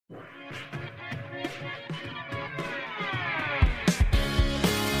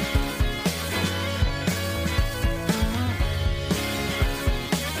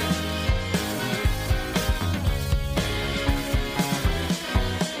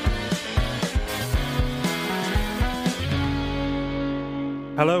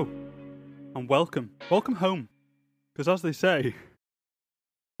Hello, and welcome. Welcome home. Because as they say,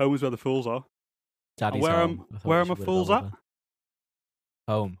 home is where the fools are. Daddy's And home. where are my fools at?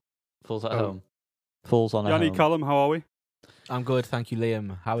 Home. Fools at Home. home. Fools on a Yanni, home. Callum, how are we? I'm good, thank you,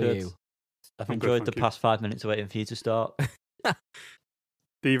 Liam. How are Good. you? I've I'm good, enjoyed the thank you. past 5 minutes waiting for you to start.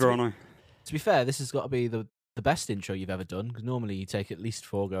 Diva, aren't I? To be fair, this has got to be the best intro you've ever done, because normally you take at least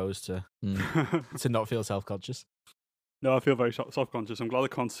 4 goes to not feel self-conscious. No, I feel very self-conscious. I'm glad I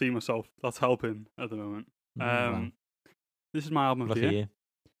can't see myself. That's helping at the moment. Wow. This is my album of Lucky the year, you.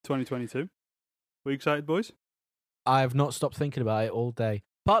 2022. Are you excited, boys? I've not stopped thinking about it all day,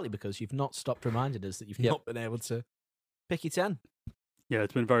 partly because you've not stopped reminding us that you've Yep. not been able to pick your 10. Yeah,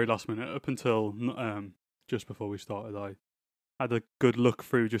 it's been very last minute. Up until just before we started, I had a good look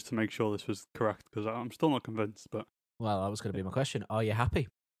through just to make sure this was correct, because I'm still not convinced. But Well, that was going to be my question. Are you happy?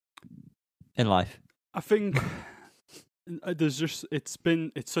 In life. I think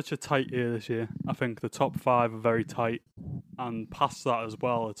it's such a tight year this year. I think the top 5 are very tight, and past that as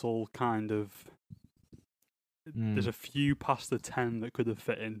well, it's all kind of there's a few past the 10 that could have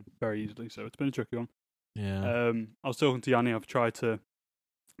fit in very easily. So it's been a tricky one. Yeah. I was talking to Yanni. I've tried to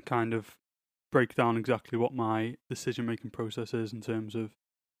kind of break down exactly what my decision-making process is in terms of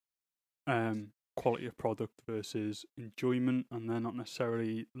quality of product versus enjoyment, and they're not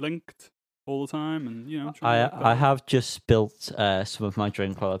necessarily linked all the time. And trying to work that I out. have just spilt some of my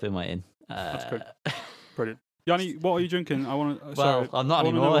drink while I've been waiting. That's great. Brilliant. Yanni, what are you drinking? I want to. Well, Sorry, I'm not I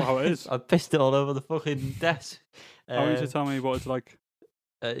wanna anymore. know how it is. I pissed it all over the fucking desk. I want you to tell me what it's like.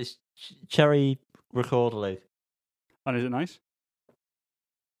 It's cherry recorderly. And is it nice?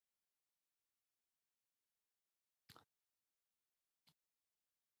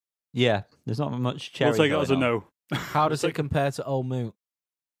 Yeah, there's not much cherry. We'll take it as a going on. no. How does it compare to Old Moot?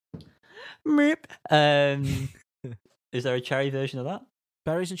 Meep. Is there a cherry version of that?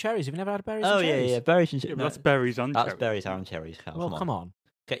 Berries and cherries. Have you never had berries Oh and yeah, cherries? yeah, berries and Yeah, cherries. but that's berries and That's cherries. berries and cherries. Cal, Well, come on.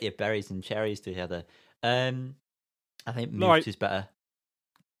 Get your berries and cherries together. I think No, Moot is better.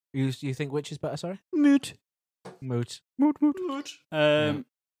 You think which is better, sorry? Moot. Moot. Moot. From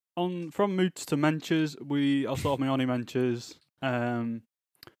moots to menches, I'll start off my Oni menches.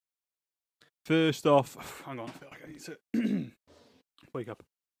 First off, hang on, I feel like I need to wake up.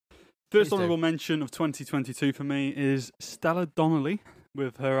 First Please do. honourable mention of 2022 for me is Stella Donnelly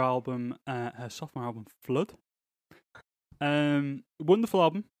with her album, her sophomore album, Flood. Wonderful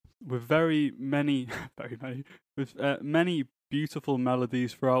album with very many, with many beautiful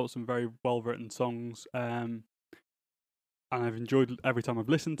melodies throughout, some very well written songs. And I've enjoyed every time I've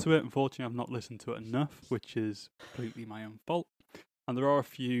listened to it. Unfortunately, I've not listened to it enough, which is completely my own fault. And there are a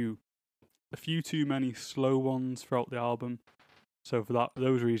few too many slow ones throughout the album. So for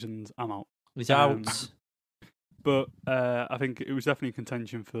those reasons, I'm out. It's out. But I think it was definitely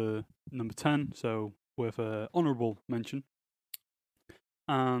contention for number 10, so worth an honourable mention.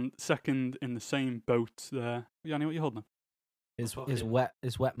 And second in the same boat there, Yanni, what are you holding up? Is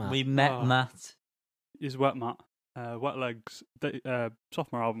wet man. We met Matt. Is Wet Matt. Wet Legs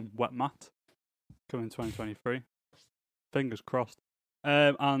sophomore album, Wet Matt, coming in 2023. Fingers crossed.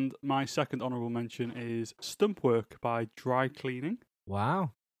 And my second honourable mention is Stump Work by Dry Cleaning.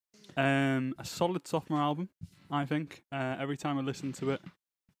 Wow. A solid sophomore album, I think. Every time I listen to it,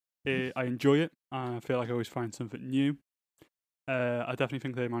 I enjoy it. I feel like I always find something new. I definitely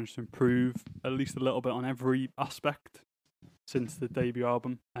think they managed to improve at least a little bit on every aspect since the debut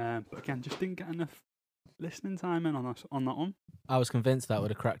album. But again, just didn't get enough listening time in on that one. I was convinced that would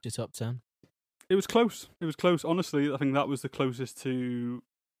have cracked your top 10. It was close. Honestly, I think that was the closest to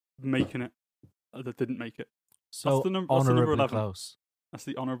making it that didn't make it. So that's the number 11. Close. That's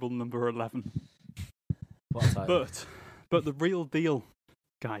the honourable number 11. What a title. But the real deal,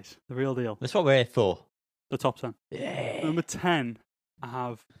 guys, the real deal. That's what we're here for. The top 10. Yeah. Number 10, I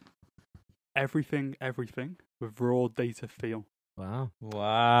have Everything with Raw Data Feel. Wow.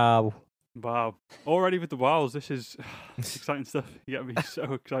 Wow. Wow. Already with the wows, this is exciting stuff. You get me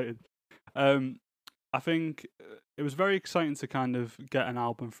so excited. I think it was very exciting to kind of get an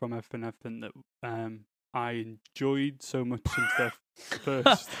album from everything that I enjoyed so much since their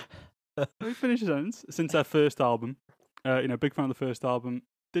first. Let me finish the sentence. Since their first album, big fan of the first album.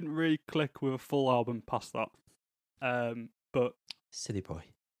 Didn't really click with a full album past that. But Silly boy.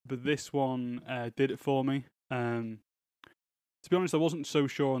 this one did it for me. To be honest, I wasn't so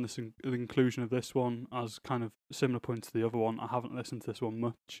sure on the inclusion of this one as kind of similar point to the other one. I haven't listened to this one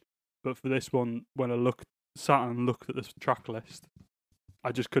much, but for this one, when I sat and looked at this track list,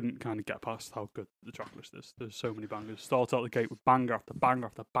 I just couldn't kind of get past how good the track list is. There's so many bangers. Start out the gate with banger after banger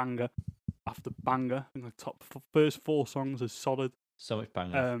after banger after banger. I think the first 4 songs is solid. So much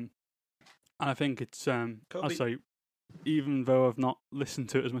banger. And I think it's I say, even though I've not listened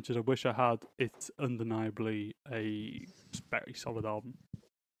to it as much as I wish I had, it's undeniably a very solid album.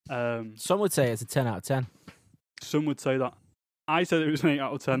 Some would say it's a 10 out of 10. Some would say that. I said it was an 8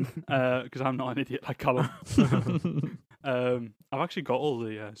 out of 10 because I'm not an idiot like Callum. I've actually got all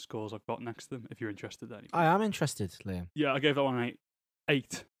the scores I've got next to them. If you're interested, anyway. I am interested, Liam. Yeah, I gave that one an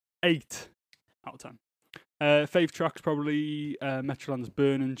 8 out of 10. Fave tracks probably Metroland's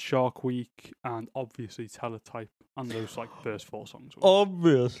Burning, Shark Week, and obviously Teletype, and those like first 4 songs.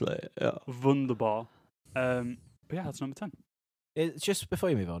 Obviously, yeah. Wunderbar. But yeah, that's number 10. Just before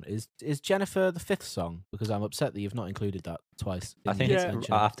you move on, is Jennifer the 5th song? Because I'm upset that you've not included that twice. I think Yeah. it's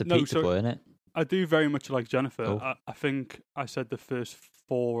after Pizza Boy, isn't it? I do very much like Jennifer. Cool. I think I said the first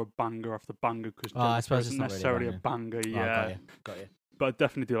 4 are banger after banger because I Jennifer suppose isn't it's not really necessarily a a banger. Oh, Yeah, got you. but I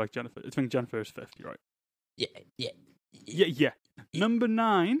definitely do like Jennifer. I think Jennifer is 5th. You're right. Yeah. Number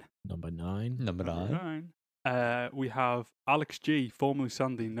 9. Number 9. Number 9. We have Alex G, formerly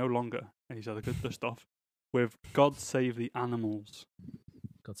Sandy, no longer, and he's had a good dust off, with God Save the Animals.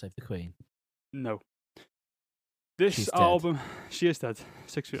 God Save the Queen. No. This She's dead. album, she is dead,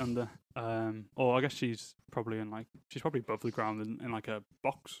 6 feet under. Or I guess she's probably above the ground in like a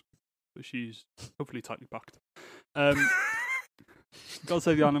box, but she's hopefully tightly packed. God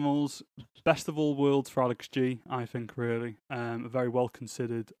Save the Animals, best of all worlds for Alex G, I think, really. Very well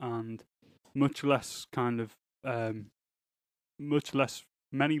considered and much less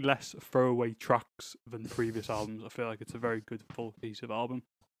many less throwaway tracks than previous albums. I feel like it's a very good full piece of album.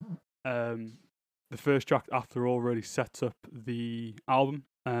 The first track, After All, really sets up the album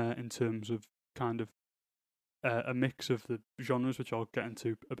in terms of kind of a mix of the genres, which I'll get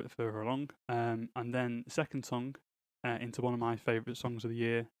into a bit further along. And then the second song, into one of my favourite songs of the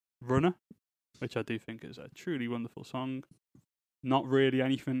year, Runner, which I do think is a truly wonderful song. Not really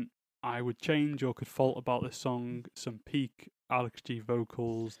anything I would change or could fault about this song. Some peak Alex G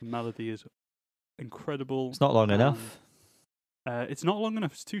vocals. The melody is incredible. It's not long enough. It's not long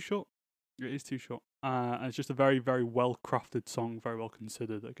enough. It's too short. It is too short. And it's just a very, very well-crafted song, very well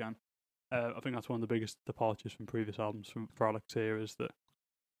considered again. I think that's one of the biggest departures from previous albums for Alex here, is that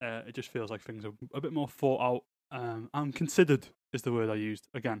it just feels like things are a bit more thought out and considered is the word I used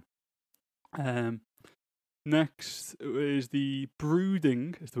again. Next is the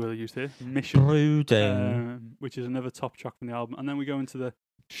Brooding, is the word I used here. Mission. Brooding. Which is another top track from the album. And then we go into the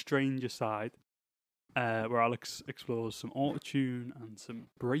Stranger Side, where Alex explores some autotune and some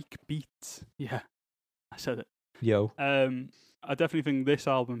break beats. Yeah, I said it. Yo. I definitely think this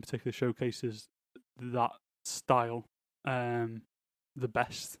album in particular showcases that style the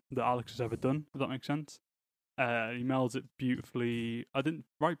best that Alex has ever done, if that makes sense. He melds it beautifully. I didn't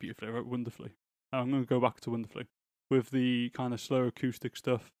write beautifully, I wrote wonderfully. I'm going to go back to wonderfully. With the kind of slow acoustic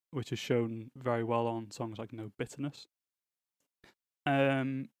stuff, which is shown very well on songs like No Bitterness.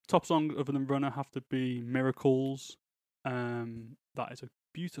 Top song other than Runner have to be Miracles. That is a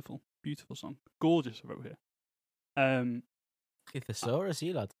beautiful, beautiful song. Gorgeous, I wrote here. Thesaurus,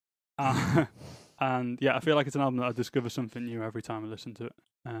 you lad. And yeah, I feel like it's an album that I discover something new every time I listen to it.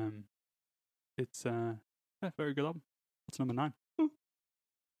 It's very good album. That's number 9.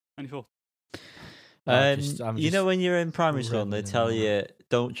 Any thoughts? You know when you're in primary school and they tell you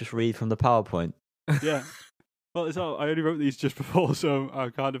don't just read from the PowerPoint? Yeah. Well, I only wrote these just before, so I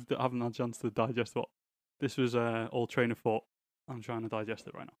kind of haven't had a chance to digest what. This was all train of thought. I'm trying to digest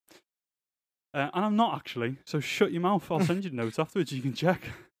it right now. And I'm not actually, so shut your mouth. I'll send you notes afterwards, you can check.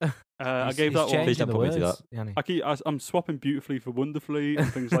 I gave that one. Please don't put me to that. I'm swapping beautifully for wonderfully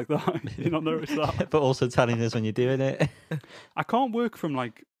and things like that. Did you not notice that? But also telling us when you're doing it. I can't work from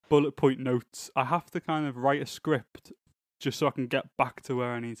like bullet point notes. I have to kind of write a script just so I can get back to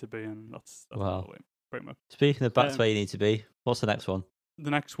where I need to be, and that's wow. Pretty much. Speaking of back to where you need to be, what's the next one?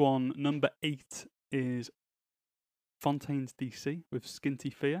 The next one, number 8, is Fontaine's DC with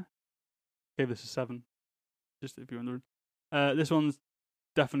Skinty Fear. Gave this a 7, just if you're wondering. This one's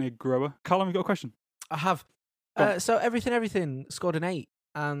definitely a grower. Callum, you got a question? I have. So Everything scored an 8,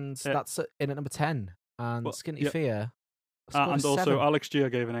 and that's in at number 10. And Skinty Fear scored and a 7. also Alex G I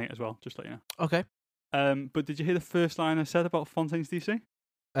gave an 8 as well, just to let you know. Okay. But did you hear the first line I said about Fontaine's DC?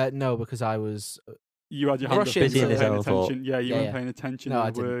 No, because I was... You had your hand up, busy in his paying own thought. attention. Yeah, you weren't paying attention. No,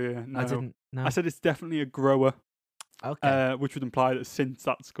 I didn't. No. I didn't. No. I said it's definitely a grower. Okay. which would imply that since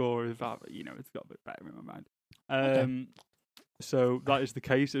that score is about, it's got a bit better in my mind. So that is the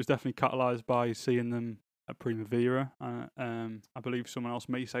case. It was definitely catalysed by seeing them at Primavera. I believe someone else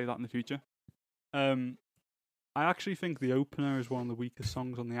may say that in the future. I actually think the opener is one of the weakest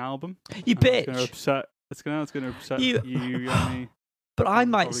songs on the album. You bitch. It's going to upset You- you and me. But I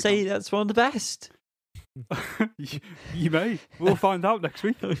might probably say can't. that's one of the best. you may. We'll find out next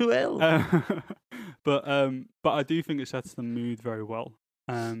week. We will. But I do think it sets the mood very well.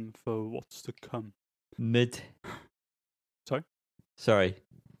 For what's to come. Mid. Sorry? Sorry.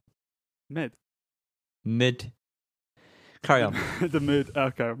 Mid. Carry on. The mood.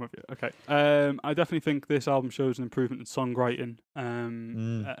 Okay, I'm with you. Okay. I definitely think this album shows an improvement in songwriting.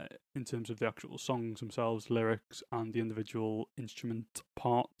 In terms of the actual songs themselves, lyrics, and the individual instrument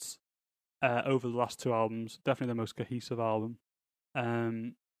parts. Over the last two albums, definitely the most cohesive album.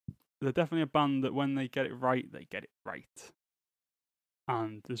 They're definitely a band that when they get it right, they get it right.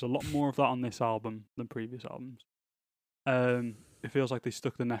 And there's a lot more of that on this album than previous albums. It feels like they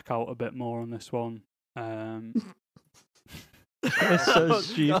stuck the neck out a bit more on this one. That's so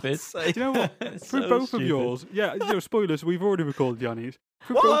stupid. Do you know what? It's For so both stupid. of yours, spoilers, we've already recorded Yanni's.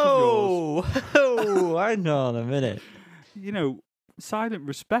 For both of Whoa! Hang on a minute. yours, silent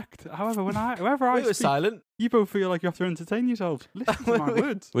respect. However, whenever I We were speak, silent. you both feel like you have to entertain yourselves. Listen to my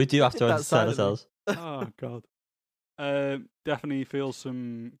words. We do have to That understand silently. ourselves. Oh, God. Definitely feel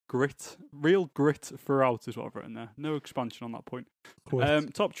some grit. Real grit throughout is what I've written there. No expansion on that point.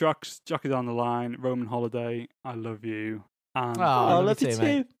 Top tracks, Jockey Down the Line, Roman Holiday, I Love You, and, Oh, I love love you you too,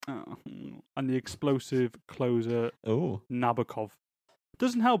 mate. and the explosive closer, Oh. Nabokov.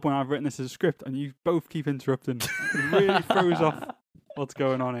 Doesn't help when I've written this as a script and you both keep interrupting. It really throws off what's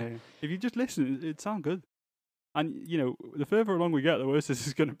going on here. If you just listen, it sounds good. And, the further along we get, the worse this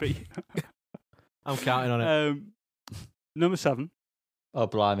is going to be. I'm counting on it. Number 7. Oh,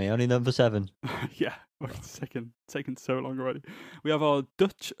 blimey. Only number 7. Yeah, it's taken so long already. We have our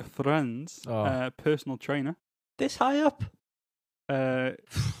Dutch friends, personal trainer. This high up? Uh,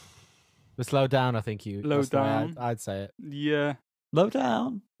 But slow down, I think you. Low that's the way down. I'd say it. yeah. Low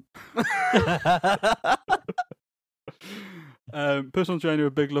down. Personal trainer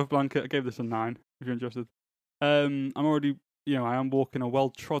with Big Love Blanket. I gave this a 9, if you're interested. I'm already, I am walking a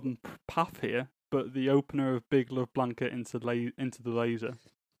well-trodden path here, but the opener of Big Love Blanket into the Laser,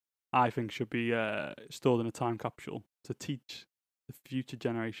 I think should be stored in a time capsule to teach the future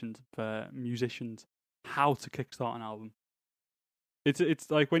generations of musicians how to kickstart an album. It's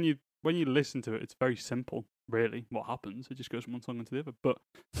like when you listen to it, it's very simple, really. What happens? It just goes from one song into the other. But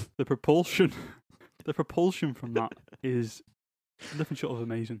the propulsion from that is nothing short of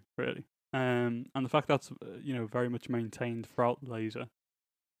amazing, really. And the fact that's very much maintained throughout the Laser,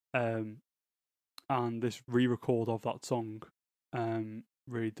 and this re-record of that song,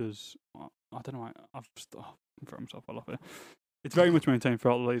 really does. I don't know. I'm throwing myself all off here. It's very much maintained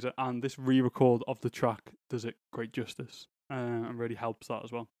throughout the Laser, and this re-record of the track does it great justice, and really helps that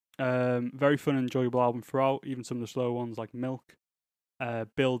as well. Very fun and enjoyable album throughout. Even some of the slower ones like Milk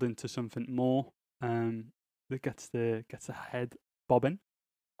build into something more that gets the head bobbing.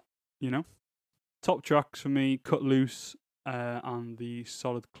 Top tracks for me: Cut Loose, and the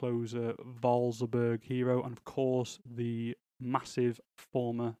solid closer Valzerberg Hero, and of course the massive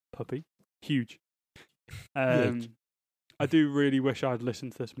Former Puppy. Huge. I do really wish I'd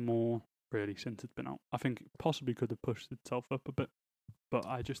listened to this more, really, since it's been out. I think it possibly could have pushed itself up a bit, but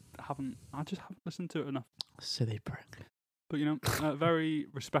I just haven't listened to it enough. Silly prick. But very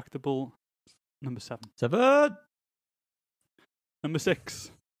respectable number 7. 7. Number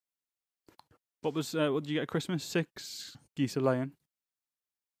 6. What did you get at Christmas? 6 geese a laying.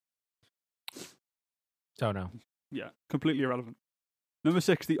 Don't know. Yeah, completely irrelevant. Number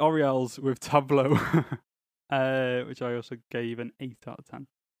 6, the Orioles with Tableau, which I also gave an 8 out of 10.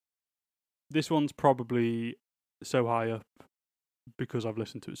 This one's probably so high up because I've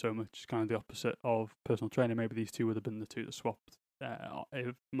listened to it so much. It's kind of the opposite of Personal Trainer. Maybe these two would have been the two that swapped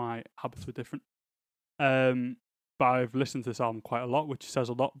if my habits were different. But I've listened to this album quite a lot, which says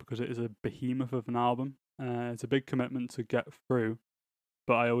a lot because it is a behemoth of an album. It's a big commitment to get through,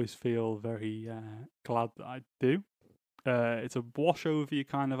 but I always feel very glad that I do. It's a wash over you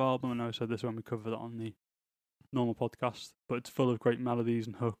kind of album. I know I said this when we covered it on the normal podcast, but it's full of great melodies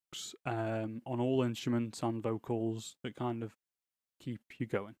and hooks on all instruments and vocals that kind of keep you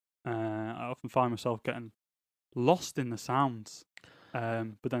going. I often find myself getting lost in the sounds,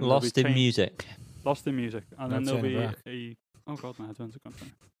 but then Lost in music. Lost in music, and then there'll be oh god, my headphones are gone.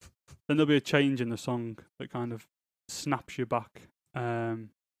 Then there'll be a change in the song that kind of snaps you back in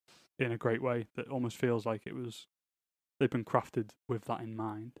a great way. That almost feels like it was they've been crafted with that in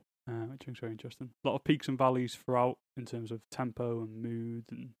mind, which I think is very interesting. A lot of peaks and valleys throughout in terms of tempo and mood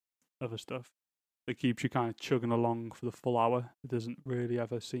and other stuff. It keeps you kind of chugging along for the full hour. It doesn't really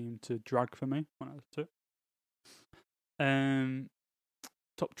ever seem to drag for me when I listen to it.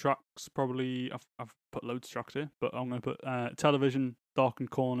 Top tracks, probably, I've put loads of tracks here, but I'm going to put Television, Darkened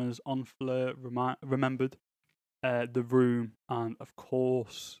Corners, On Fleur, Remembered, The Room, and of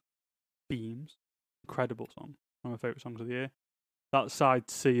course, Beams. Incredible song. One of my favourite songs of the year. That side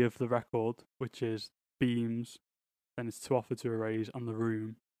C of the record, which is Beams, then it's Too Offer to Erase, and The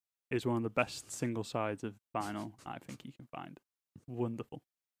Room, is one of the best single sides of vinyl I think you can find. Wonderful.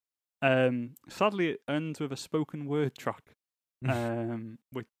 Sadly, it ends with a spoken word track,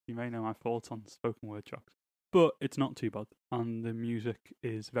 which you may know my thoughts on spoken word tracks, but it's not too bad, and the music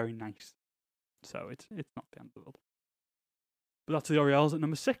is very nice, so it's not the end of the world. But that's the Orioles at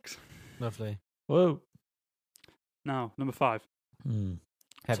number 6. Lovely. Whoa. Now, number 5. Heavy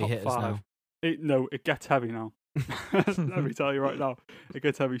Top hitters 5. now. It gets heavy now. Let me tell you right now, it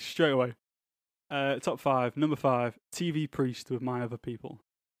gets heavy straight away. Top 5, number 5, TV Priest with My Other People.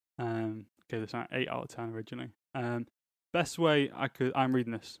 Okay, this is 8 out of 10 originally. Best way I'm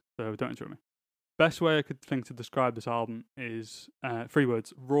reading this, so don't interrupt me. Best way I could think to describe this album is 3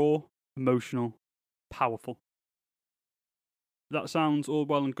 words: raw, emotional, powerful. That sounds all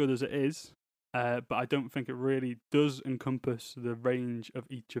well and good as it is, but I don't think it really does encompass the range of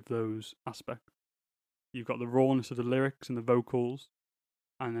each of those aspects. You've got the rawness of the lyrics and the vocals,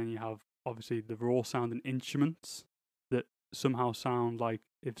 and then you have obviously the raw sounding instruments that somehow sound like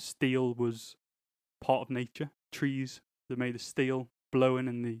if steel was part of nature. Trees that made of steel blowing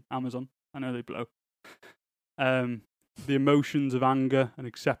in the Amazon. I know they blow. The emotions of anger and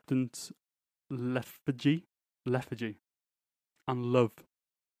acceptance, lethargy, and love.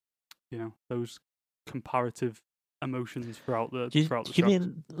 You know, those comparative emotions throughout the Do you tracks.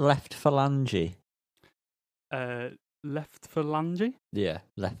 mean left phalange? Left phalange? Yeah,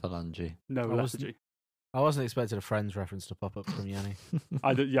 left phalange. No, lethargy. I wasn't expecting a Friends reference to pop up from Yanni.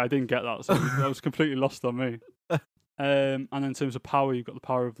 I didn't get that, so that was completely lost on me. And then in terms of power, you've got the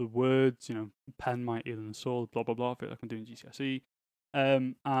power of the words, you know, pen mightier than the sword, blah, blah, blah. I feel like I'm doing GCSE.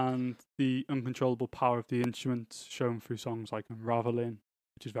 And the uncontrollable power of the instruments shown through songs like Unraveling,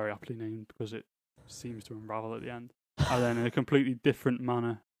 which is very aptly named because it seems to unravel at the end. And then in a completely different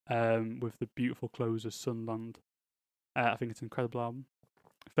manner, with the beautiful closer, Sunland. I think it's an incredible album.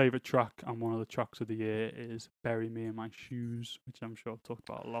 Favourite track and one of the tracks of the year is Bury Me in My Shoes, which I'm sure I've talked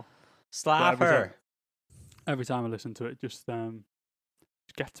about a lot. Slapper. Every time I listen to it, just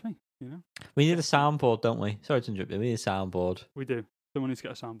gets me, you know? We need a soundboard, don't we? Sorry to interrupt you. We need a soundboard. We do. Someone needs to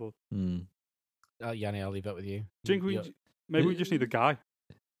get a soundboard. Yanni, I'll leave it with you. Do you think maybe we just need a guy?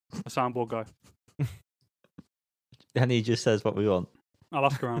 A soundboard guy. And he just says what we want. I'll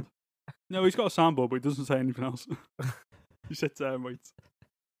ask around. No, he's got a soundboard, but he doesn't say anything else. He sits there and waits.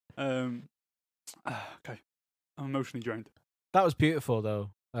 Okay. I'm emotionally drained. That was beautiful,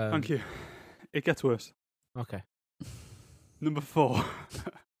 though. Thank you. It gets worse. Okay. Number 4.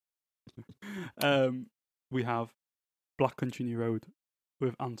 We have Black Country New Road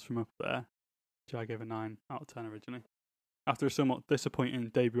with Ants From Up There, which I gave a 9 out of 10 originally. After a somewhat disappointing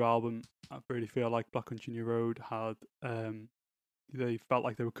debut album, I really feel like Black Country New Road had they felt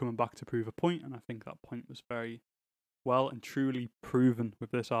like they were coming back to prove a point, and I think that point was very well and truly proven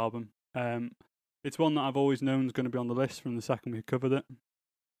with this album. It's one that I've always known is going to be on the list from the second we covered it.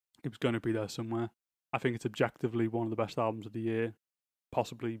 It was going to be there somewhere. I think it's objectively one of the best albums of the year,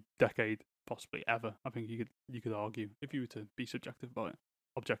 possibly decade, possibly ever. I think you could argue if you were to be subjective about it,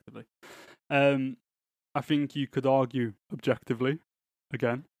 objectively. I think you could argue objectively,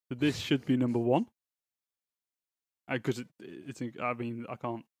 again, that this should be number 1. Because it's I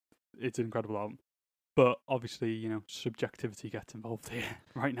can't. It's an incredible album, but obviously, you know, subjectivity gets involved here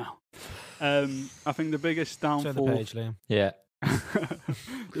right now. I think the biggest downfall. Turn the page, Liam. Yeah.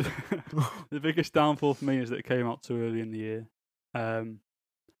 The biggest downfall for me is that it came out too early in the year,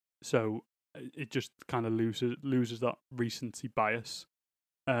 so it just kind of loses that recency bias,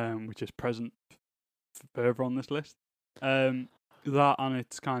 which is present further on this list. That and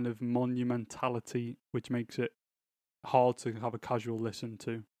its kind of monumentality, which makes it hard to have a casual listen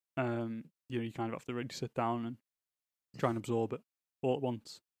to. You kind of have to really sit down and try and absorb it all at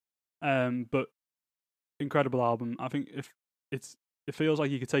once. But incredible album. I think it feels like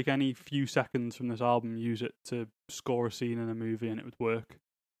you could take any few seconds from this album, use it to score a scene in a movie, and it would work.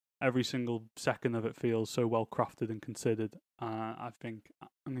 Every single second of it feels so well crafted and considered. I think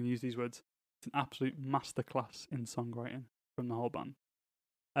I'm going to use these words. It's an absolute masterclass in songwriting from the whole band.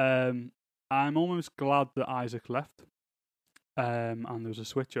 I'm almost glad that Isaac left, and there was a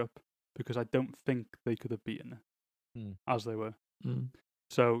switch up because I don't think they could have beaten it as they were.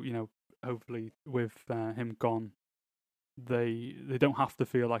 So hopefully with him gone, they don't have to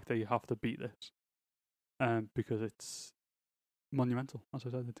feel like they have to beat this, because it's monumental. As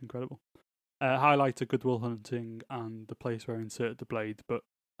I said, it's incredible. Highlights are Goodwill Hunting and the place where I inserted the blade, but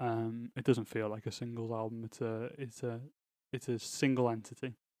it doesn't feel like a singles album. It's a single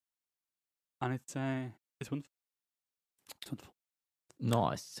entity, and it's wonderful. It's wonderful.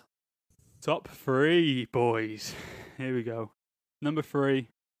 Nice. Top 3, boys. Here we go. Number 3,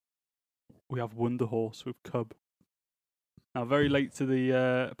 we have Wonder Horse with Cub. Now, very late to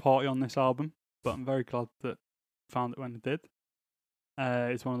the party on this album, but I'm very glad that I found it when it did.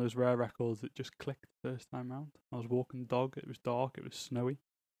 It's one of those rare records that just clicked the first time round. I was walking the dog, it was dark, it was snowy,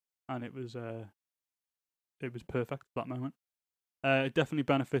 and it was perfect at that moment. It definitely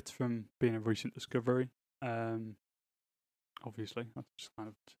benefits from being a recent discovery. Obviously, that just kind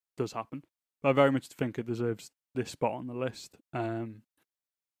of does happen. But I very much think it deserves this spot on the list.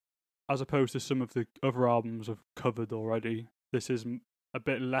 As opposed to some of the other albums I've covered already, this is a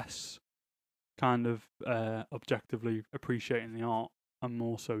bit less kind of objectively appreciating the art, and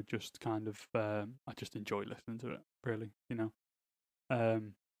more so just kind of I just enjoy listening to it, really, that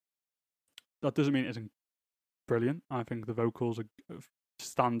doesn't mean it isn't brilliant. I think the vocals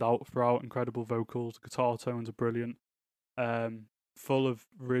stand out throughout, incredible vocals, the guitar tones are brilliant, full of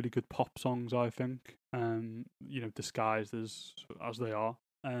really good pop songs, I think, disguised as they are.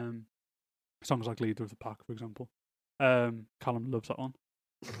 Songs like Leader of the Pack, for example. Callum loves that one.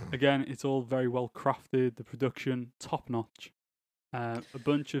 Again, it's all very well crafted, the production, top notch. A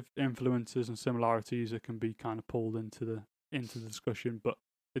bunch of influences and similarities that can be kind of pulled into the discussion, but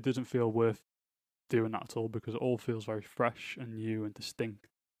it doesn't feel worth doing that at all because it all feels very fresh and new and distinct.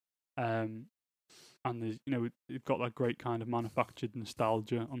 And there's, you've got that great kind of manufactured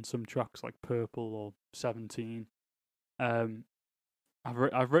nostalgia on some tracks like Purple or 17. I've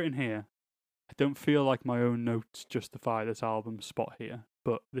written here, I don't feel like my own notes justify this album's spot here,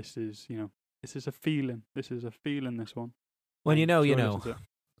 but this is a feeling. This is a feeling, this one. When you know.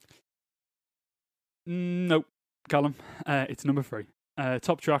 Nope, Callum. It's number 3.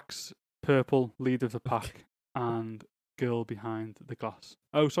 Top tracks: Purple, Leader of the Pack, and Girl Behind the Glass.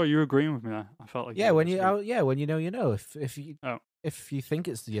 Oh, sorry, you're agreeing with me there. I felt like when you know. If you think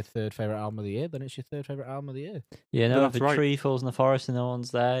it's your third favorite album of the year, then it's your third favorite album of the year. Yeah, if a tree falls in the forest and no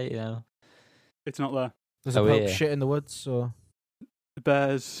one's there, it's not there. There's a Pope shit in the woods, or the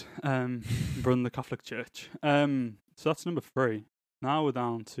Bears run the Catholic Church. So that's number 3. Now we're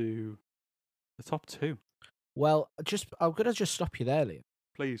down to the top 2. Well, I'm gonna just stop you there, Liam.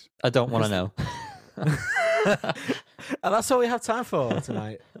 Please. I don't want to know. And that's all we have time for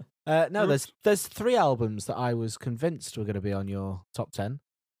tonight. No, there's 3 albums that I was convinced were going to be on your top 10. And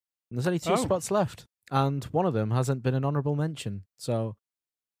there's only 2 spots left, and one of them hasn't been an honourable mention. So,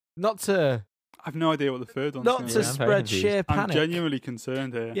 not to I've no idea what the third one's not to spread sheer panic. I'm genuinely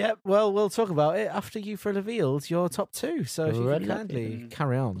concerned here. Yeah, well, we'll talk about it after you've revealed your top 2. So if you can kindly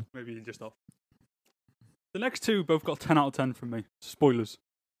carry on. Maybe you're just off. The next 2 both got 10 out of 10 from me. Spoilers.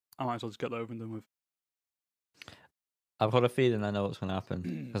 I might as well just get that over and done with. I've got a feeling I know what's going to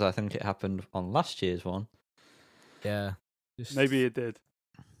happen because I think it happened on last year's one. Yeah. Maybe it did.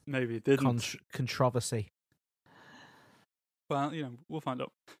 Maybe it didn't. Controversy. Well, we'll find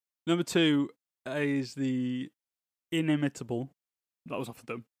out. Number 2 is the Inimitable. That was off of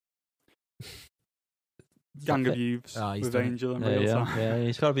them. Gang of Youths with Angel and Real Time. Yeah,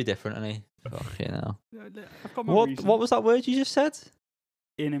 he's got to be different, hasn't he? Fuck now. I've got my reasons. What was that word you just said?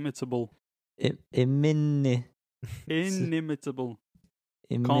 Inimitable. Inimitable.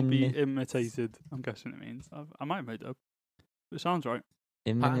 Can't be imitated, I'm guessing it means. I might have made it up. It sounds right.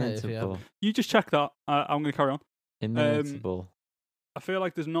 Inimitable. You just check that. I'm going to carry on. Inimitable. I feel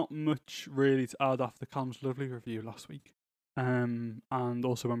like there's not much really to add after Calum's lovely review last week. And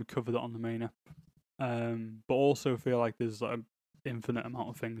also when we covered it on the main app. But also feel like there's like an infinite amount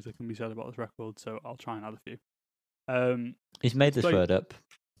of things that can be said about this record, so I'll try and add a few. He's made this word up.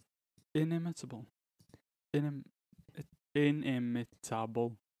 Inimitable.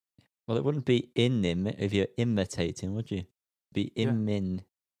 Inimitable. Well, it wouldn't be if you're imitating, would you? Be imin.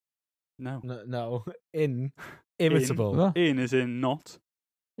 No. Imitable. In is in not.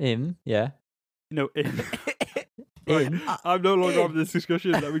 Yeah. No, in. Right. I'm no longer having this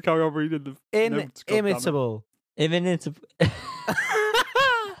discussion. Let me carry on reading the notes. Inimitable. Inimitable.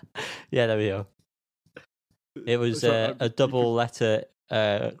 Yeah, there we go. It was a double letter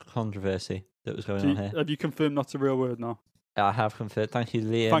controversy that was going on here. Have you confirmed that's a real word now? I have confirmed. Thank you,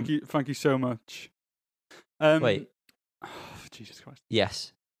 Liam. Thank you so much. Wait. Jesus Christ.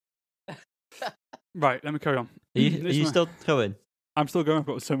 Yes. Right, let me carry on. Are you still going? I'm still going. I've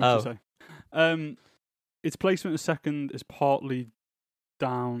got so much to say. Its placement as second is partly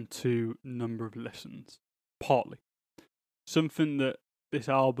down to number of listens. Partly. Something that this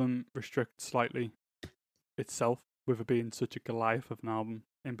album restricts slightly itself, with it being such a Goliath of an album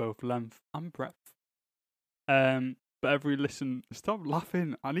in both length and breadth. But every listen... Stop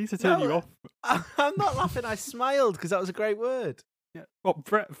laughing. I need to turn you off. I'm not laughing. I smiled because that was a great word. Yeah. What,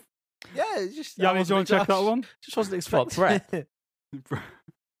 breadth? Yeah, it's just... Yeah, do you want to check that one? Just wasn't expecting breadth?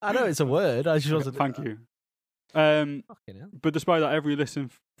 I know it's a word. I just wasn't... Thank you. But despite that, every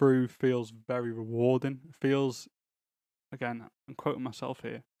listen through feels very rewarding. It feels... Again, I'm quoting myself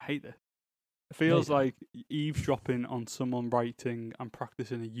here. I hate this. It feels like eavesdropping on someone writing and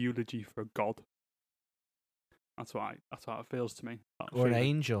practicing a eulogy for a god. That's how it feels to me. Or an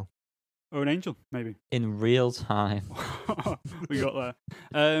angel. Or an angel, maybe. In real time. We got there.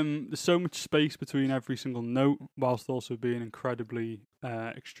 There's so much space between every single note, whilst also being incredibly,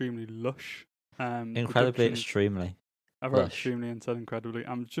 extremely lush. Incredibly, extremely. I wrote extremely and said incredibly.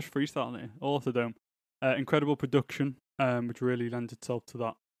 I'm just freestyling it. Orthodome. Incredible production, which really lends itself to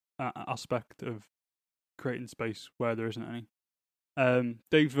that aspect of creating space where there isn't any.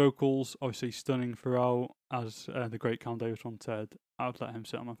 Dave's vocals, obviously stunning throughout, as the great Cal Davis once said, I would let him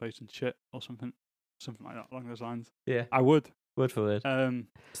sit on my face and shit, or something like that, along those lines. Yeah. I would. Word for word.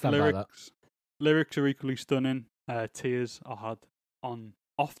 Lyrics are equally stunning. Tears are had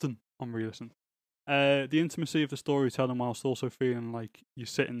often on re-listen. The intimacy of the storytelling, whilst also feeling like you're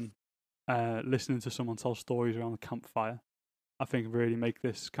sitting listening to someone tell stories around the campfire, I think really make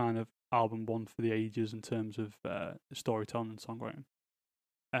this kind of album one for the ages in terms of storytelling and songwriting.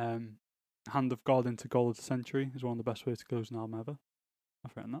 Hand of God into Goal of the Century is one of the best ways to close an album ever.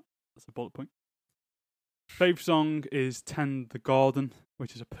 I've written that. That's a bullet point. Favourite song is Tend the Garden,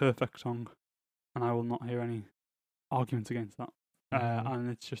 which is a perfect song, and I will not hear any arguments against that. And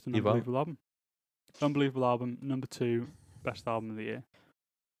it's just an unbelievable album. Unbelievable album. Number 2, best album of the year.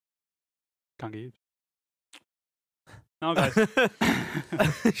 Can't get used. Now, guys.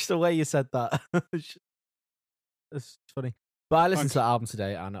 Just the way you said that. It's funny. But I listened to that album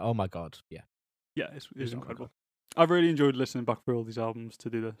today, and oh my god, yeah. Yeah, it's incredible. I've really enjoyed listening back through all these albums to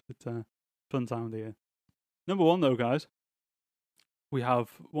do this. It's a fun time of the year. Number 1, though, guys, we have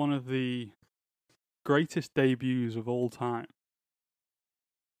one of the greatest debuts of all time.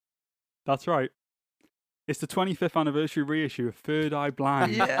 That's right. It's the 25th anniversary reissue of Third Eye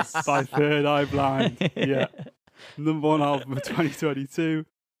Blind by Third Eye Blind. Yeah. Number 1 album of 2022.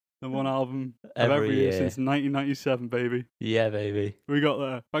 Number 1 album of every year since 1997, baby. Yeah, baby. We got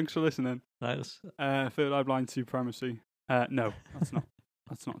there. Thanks for listening. Thanks. Third Eye Blind Supremacy. No, that's not.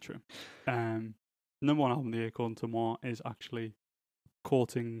 That's not true. Number 1 album of the year, according to moi, is actually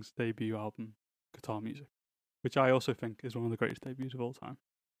Courting's debut album, Guitar Music, which I also think is one of the greatest debuts of all time.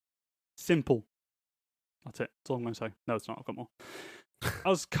 Simple. That's it. That's all I'm going to say. No, it's not. I've got more.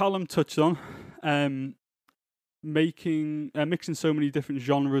 As Callum touched on, mixing so many different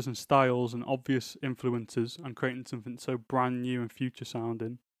genres and styles and obvious influences and creating something so brand new and future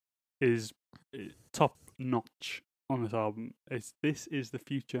sounding is top notch on this album. This is the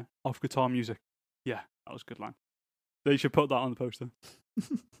future of guitar music. Yeah, that was a good line. They should put that on the poster.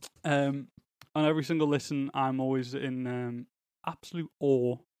 On every single listen, I'm always in absolute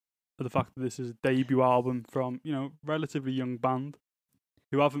awe of the fact that this is a debut album from, relatively young band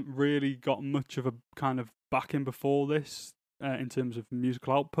who haven't really got much of a kind of backing before this in terms of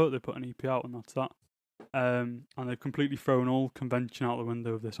musical output. They put an EP out and that's that. And they've completely thrown all convention out the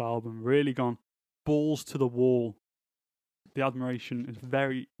window of this album, really gone balls to the wall. The admiration is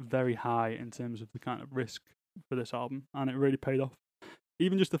very, very high in terms of the kind of risk for this album, and it really paid off.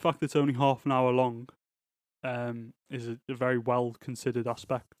 Even just the fact that it's only half an hour long is a very well considered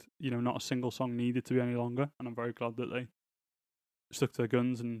aspect. Not a single song needed to be any longer, and I'm very glad that they stuck to their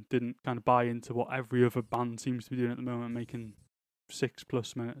guns and didn't kind of buy into what every other band seems to be doing at the moment, making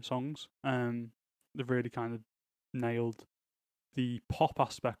 6+ minute songs. They've really kind of nailed the pop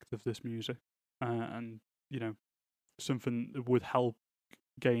aspect of this music, and something that would help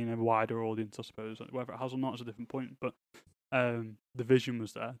gain a wider audience, I suppose. Whether it has or not is a different point, but the vision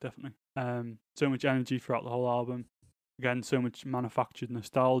was there, definitely. So much energy throughout the whole album. Again, so much manufactured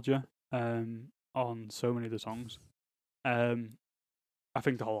nostalgia on so many of the songs. I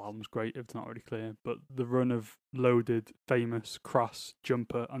think the whole album's great, if it's not already clear, but the run of Loaded, Famous, Crass,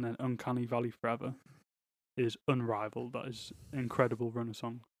 Jumper, and then Uncanny Valley Forever is unrivaled. That is an incredible run of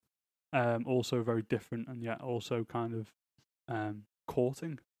songs. Also very different, and yet also kind of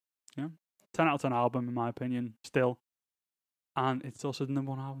courting. 10 out of 10 album, in my opinion, still. and it's also the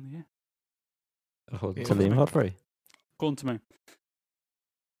number 1 album of the year. According to Liam Godfrey. According to me.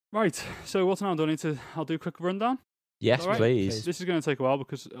 Right, so what's now? I'll do a quick rundown? Yes, Right. please. This is going to take a while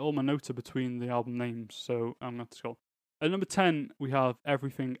because all my notes are between the album names, so I'm going to scroll. At number 10, we have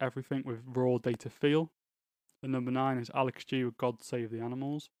Everything, Everything with Raw Data Feel. At number 9 is Alex G with God Save the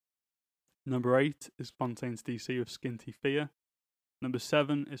Animals. Number 8 is Fontaines DC with Skinty Fear. Number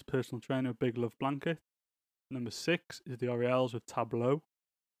 7 is Personal Trainer with Big Love Blanket. Number 6 is the Oriels with Tableau.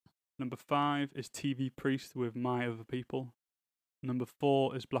 Number 5 is TV Priest with My Other People. Number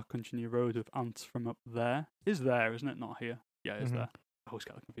 4 is Black Country New Road with Ants From Up There. Is there, isn't it? Not here. Yeah, it is there. I always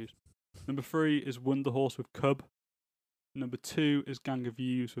get confused. Number 3 is Wonder Horse with Cub. Number 2 is Gang of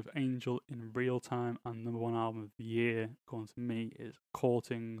Views with Angel in Real Time. And number 1 album of the year, according to me, is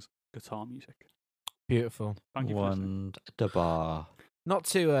Courting's Guitar Music. Beautiful. Thank you for listening. Wonderbar. Not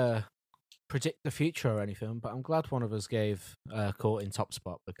to predict the future or anything, but I'm glad one of us gave Court in top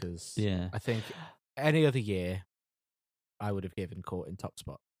spot because I think any other year I would have given Court in top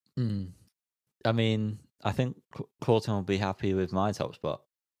spot. I mean, I think Courting will be happy with my top spot.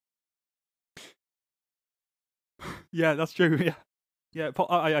 Yeah, that's true. Yeah,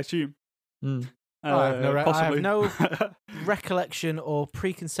 I assume. I have no recollection or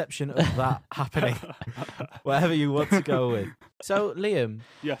preconception of that happening. Whatever you want to go with. So, Liam.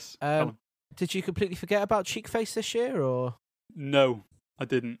 Yes. Did you completely forget about Cheekface this year, or no? I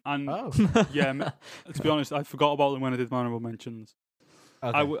didn't. And yeah, to be honest, I forgot about them when I did my honorable mentions.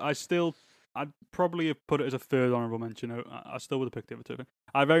 Okay. I'd probably have put it as a third honorable mention. I still would have picked it over two.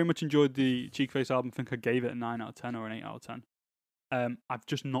 I very much enjoyed the Cheekface album. I think I gave it a 9 out of 10 or an 8 out of 10. I've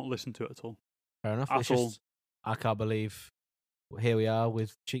just not listened to it at all. Fair enough. I can't believe here we are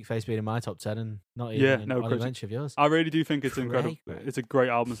with Cheekface being in my top 10 and not even an honorable mention of yours. I really do think it's incredible. It's a great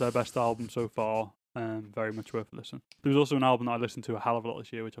album. It's their best album so far. Very much worth a listen. There was also an album that I listened to a hell of a lot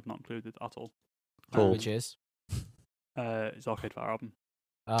this year, which I've not included at all. Which is? It's Arcade Fire album.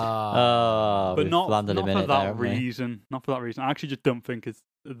 But not for that reason. Not for that reason. I actually just don't think it's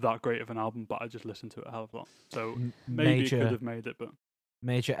that great of an album, but I just listened to it a hell of a lot. So maybe it could have made it, but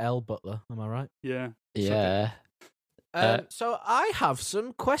Major L Butler, am I right? Yeah. Yeah. So I have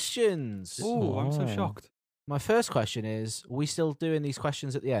some questions. Oh, I'm so shocked. My first question is: are we still doing these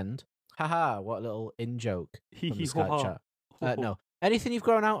questions at the end? Haha! What a little in joke from the Skype chat. No. Anything you've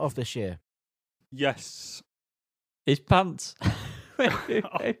grown out of this year? Yes. His pants. Funny.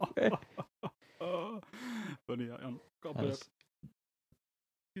 Got a bit.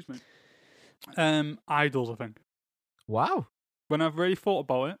 Excuse me. Idols, I think. Wow. When I've really thought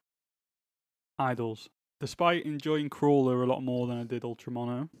about it, Idols. Despite enjoying Crawler a lot more than I did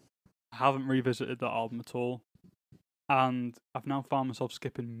Ultramono, I haven't revisited that album at all. And I've now found myself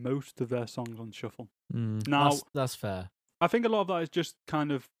skipping most of their songs on shuffle. Now, that's fair. I think a lot of that is just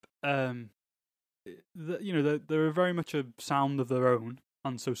kind of, they're very much a sound of their own.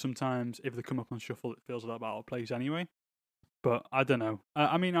 And so sometimes if they come up on shuffle, it feels a little bit out of place anyway. But I don't know.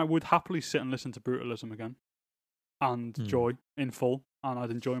 I mean, I would happily sit and listen to Brutalism again and Joy in full, and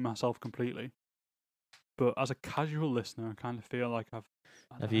I'd enjoy myself completely. But as a casual listener, I kind of feel like I've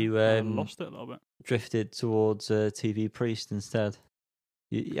lost it a little bit. Drifted towards TV Priest instead.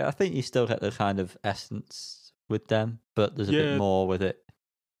 Yeah, I think you still get the kind of essence with them, but there's a bit more with it.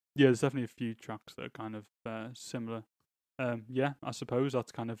 Yeah, there's definitely a few tracks that are kind of similar. Yeah, I suppose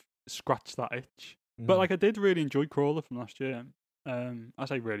that's kind of scratched that itch. But like, I did really enjoy Crawler from last year. I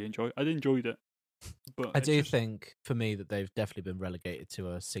say really enjoy. I enjoyed it. But I do think for me that they've definitely been relegated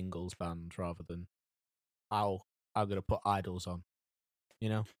to a singles band rather than I'm going to put Idols on. You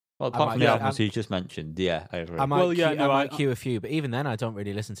know? Well, apart from the albums you just mentioned, yeah, I agree. I might cue a few, but even then I don't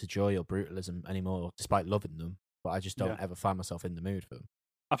really listen to Joy or Brutalism anymore, despite loving them. But I just don't ever find myself in the mood for them.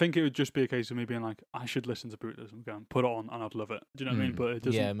 I think it would just be a case of me being like, I should listen to Brutalism again, put it on, and I'd love it. Do you know what I mean? But it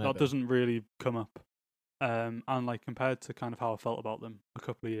doesn't. That doesn't really come up. And like compared to kind of how I felt about them a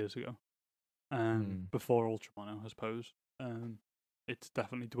couple of years ago, before Ultramono, I suppose, it's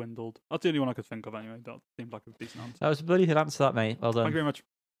definitely dwindled. That's the only one I could think of anyway. That seemed like a decent answer. That was a bloody good answer, that, mate. Well done. Thank you very much.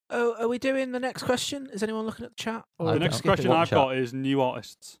 Oh, are we doing the next question? Is anyone looking at the chat? The next question I've got is new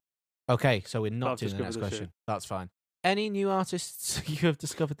artists. Okay, so we're not doing the next question. That's fine. Any new artists you have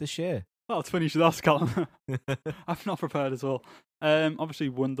discovered this year? Well, it's funny you should ask, Callum. I'm not prepared at all. Obviously,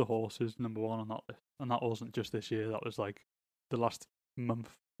 Wonder Horse is number 1 on that list, and that wasn't just this year. That was like the last month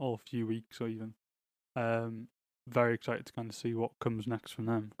or a few weeks or even. Very excited to kind of see what comes next from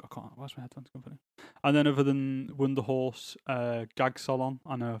them. Where's my headphones company? And then other than Wonder Horse, Gag Salon.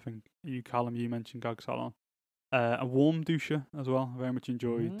 I think you, Callum, you mentioned Gag Salon. A Warm Dusha as well. I very much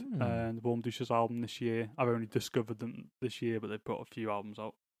enjoyed Mm. the Warm Dusha's album this year. I've only discovered them this year, but they put a few albums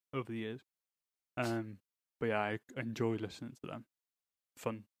out over the years. But yeah, I enjoy listening to them.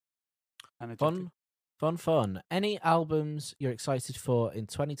 Fun. Energetic. Fun. Any albums you're excited for in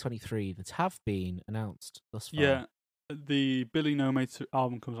 2023 that have been announced thus far? Yeah, the Billy No Mates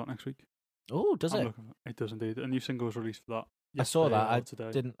album comes out next week. Oh, does it? It does indeed. A new single was released for that. I saw that. I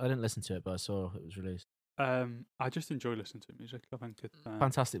today. didn't listen to it, but I saw it was released. I just enjoy listening to music. I think it's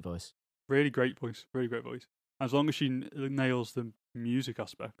Fantastic voice. Really great voice. Really great voice. As long as she nails the music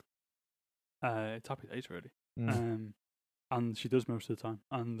aspect, it's happy days really. And she does most of the time.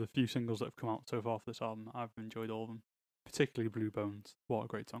 And the few singles that have come out so far for this album, I've enjoyed all of them. Particularly Blue Bones. What a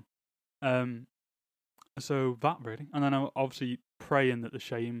great song. So that really. And then I'm obviously praying that the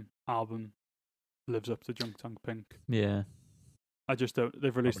Shame album lives up to Junk Tank Pink. Yeah. I just don't.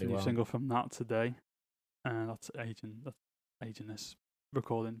 They've released Probably a new will. single from that today. That's aging this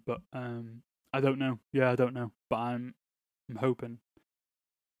recording. But I don't know. Yeah, I don't know. But I'm hoping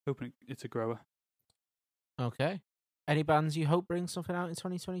it's a grower. Okay. Any bands you hope bring something out in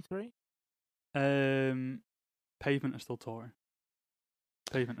 2023? Pavement are still touring.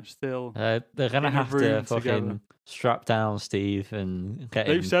 Pavement are still. They're gonna in a have to room fucking together. strap down Steve and get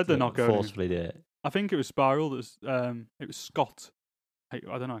They've him said they're to not going to. forcefully do it. I think it was Spiral. It was Scott. I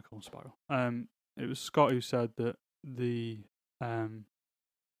don't know. I call him Spiral. It was Scott who said that that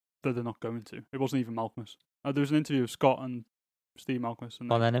they're not going to. It wasn't even Malcolmus. There was an interview with Scott and Steve Malcolmus.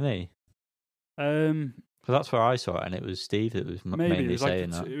 And On NME. Because that's where I saw it, and it was Steve that was maybe it mainly was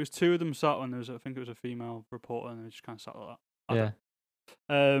saying like that. it was two of them sat on. I think it was a female reporter, and they just kind of sat like that.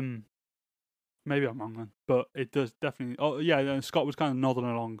 Yeah. Maybe I'm wrong then, but it does definitely. Oh yeah, Scott was kind of nodding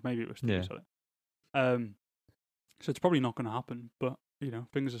along. Maybe it was Steve who said it. So it's probably not going to happen, but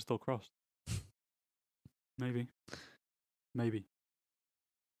fingers are still crossed. Maybe.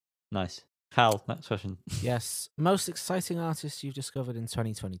 Nice. Hal, next question. Yes. Most exciting artists you've discovered in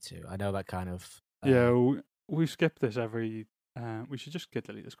 2022. I know that kind of. Yeah, we skip this every. We should just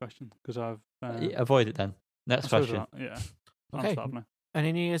delete this question because I've. Avoid it then. Next question. Yeah. Okay.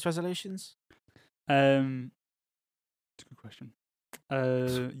 Any New Year's resolutions? It's a good question.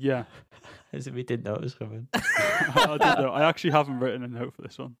 Yeah. As if we didn't know it was coming. I didn't know. I actually haven't written a note for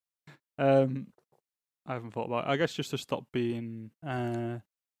this one. I haven't thought about it. I guess just to stop being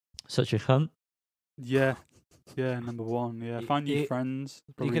such a cunt. Yeah, number one. Yeah, find new friends.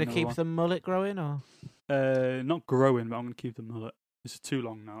 Are you going to keep the mullet growing or? Not growing, but I'm going to keep the mullet. It's too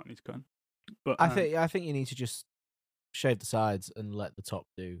long now. It needs cutting. But I think you need to just shave the sides and let the top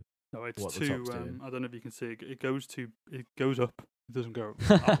do. No, it's what too. the top's doing. I don't know if you can see it. It goes up. It doesn't go up.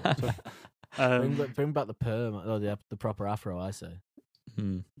 Bring back the perm or the proper afro. I say.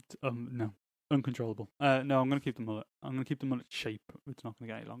 No, uncontrollable. No, I'm going to keep the mullet. I'm going to keep the mullet shape. It's not going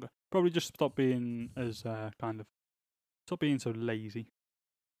to get any longer. Probably just stop being as stop being so lazy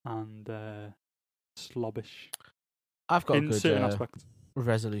and slobbish. I've got in a good certain aspects.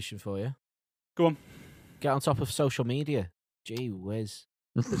 Resolution for you. Go on. Get on top of social media. Gee whiz.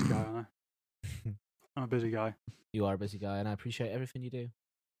 Busy guy, aren't I? I'm a busy guy. You are a busy guy, and I appreciate everything you do.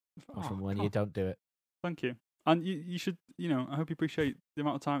 From when God. you don't do it. Thank you. And you should, I hope you appreciate the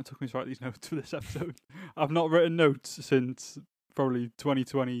amount of time it took me to write these notes for this episode. I've not written notes since probably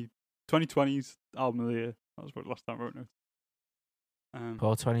 2020's album of the year. That was the last time I wrote notes.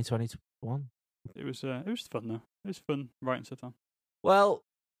 Or 2021. It was fun though. It was fun writing stuff down. Well,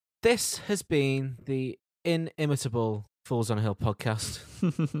 this has been the inimitable Fools on a Hill podcast.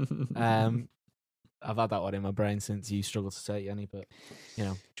 I've had that one in my brain since you struggled to say it, Yanni, but, do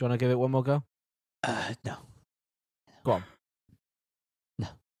you want to give it one more go? No. Go on. No.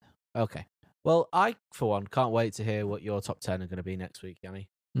 Okay. Well, I, for one, can't wait to hear what your top 10 are going to be next week, Yanni.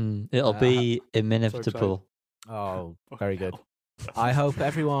 It'll be inimitable. Oh, very good. I hope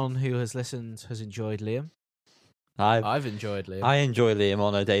everyone who has listened has enjoyed Liam. I've enjoyed Liam. I enjoy Liam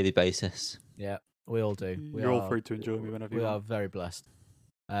on a daily basis. Yeah, we all do. You're all free to enjoy me whenever you want. We are very blessed.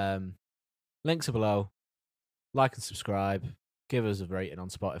 Links are below. Like and subscribe. Give us a rating on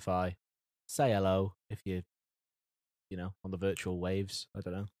Spotify. Say hello if you're, on the virtual waves. I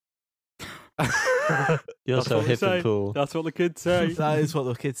don't know. You're so hip and cool. That's what the kids say. That is what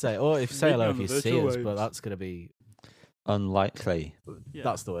the kids say. Or if say hello if you see us, but waves. that's going to be Unlikely. Yeah.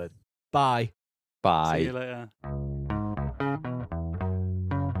 That's the word. Bye. Bye. See you later.